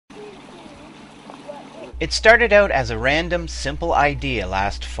It started out as a random, simple idea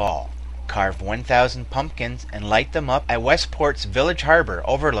last fall. Carve 1,000 pumpkins and light them up at Westport's Village Harbor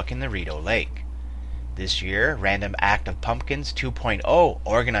overlooking the Rideau Lake. This year, Random Act of Pumpkins 2.0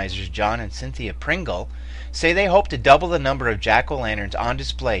 organizers John and Cynthia Pringle say they hope to double the number of jack-o'-lanterns on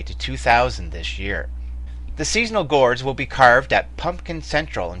display to 2,000 this year. The seasonal gourds will be carved at Pumpkin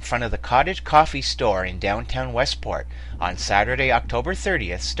Central in front of the Cottage Coffee store in downtown Westport on Saturday, October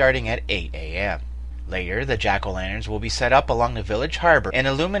 30th, starting at 8 a.m. Later, the jack-o'-lanterns will be set up along the village harbor and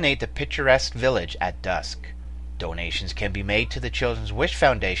illuminate the picturesque village at dusk. Donations can be made to the Children's Wish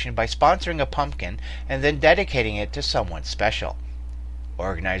Foundation by sponsoring a pumpkin and then dedicating it to someone special.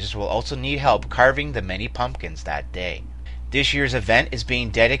 Organizers will also need help carving the many pumpkins that day. This year's event is being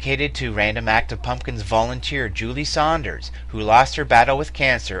dedicated to Random Act of Pumpkins volunteer Julie Saunders, who lost her battle with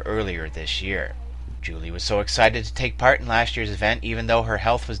cancer earlier this year. Julie was so excited to take part in last year's event even though her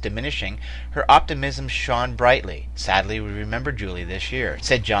health was diminishing, her optimism shone brightly. Sadly, we remember Julie this year,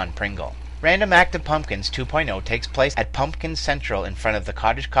 said John Pringle. Random Act of Pumpkins 2.0 takes place at Pumpkin Central in front of the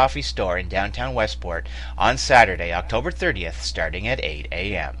Cottage Coffee store in downtown Westport on Saturday, October 30th, starting at 8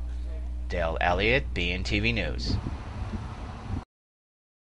 a.m. Dale Elliott, BNTV News.